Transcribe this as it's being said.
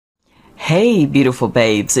Hey beautiful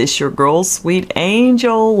babes, it's your girl Sweet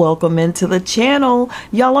Angel. Welcome into the channel.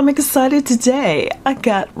 Y'all, I'm excited today. I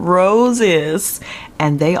got roses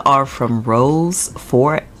and they are from Rose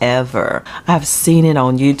Forever. I've seen it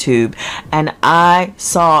on YouTube and I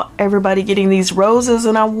saw everybody getting these roses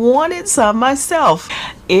and I wanted some myself.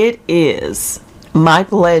 It is my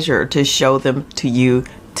pleasure to show them to you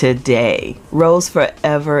today. Rose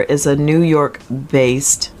Forever is a New York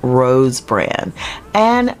based rose brand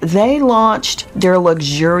and they launched their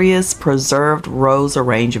luxurious preserved rose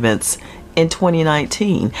arrangements in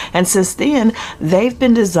 2019, and since then they've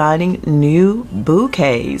been designing new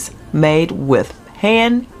bouquets made with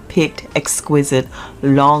hand-picked exquisite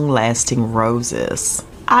long-lasting roses.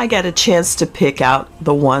 I got a chance to pick out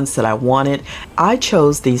the ones that I wanted. I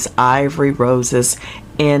chose these ivory roses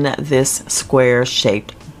in this square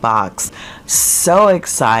shaped box. So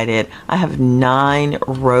excited. I have 9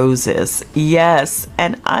 roses. Yes,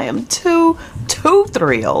 and I am too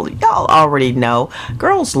thrilled. Y'all already know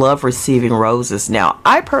girls love receiving roses. Now,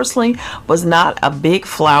 I personally was not a big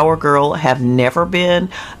flower girl, have never been.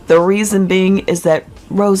 The reason being is that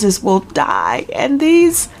roses will die, and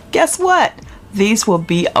these, guess what? These will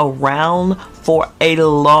be around for a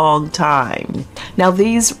long time. Now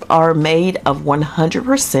these are made of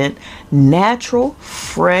 100% natural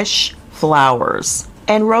fresh flowers,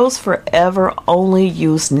 and Rose Forever only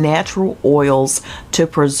use natural oils to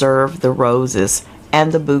preserve the roses,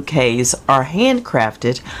 and the bouquets are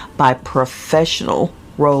handcrafted by professional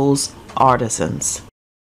rose artisans.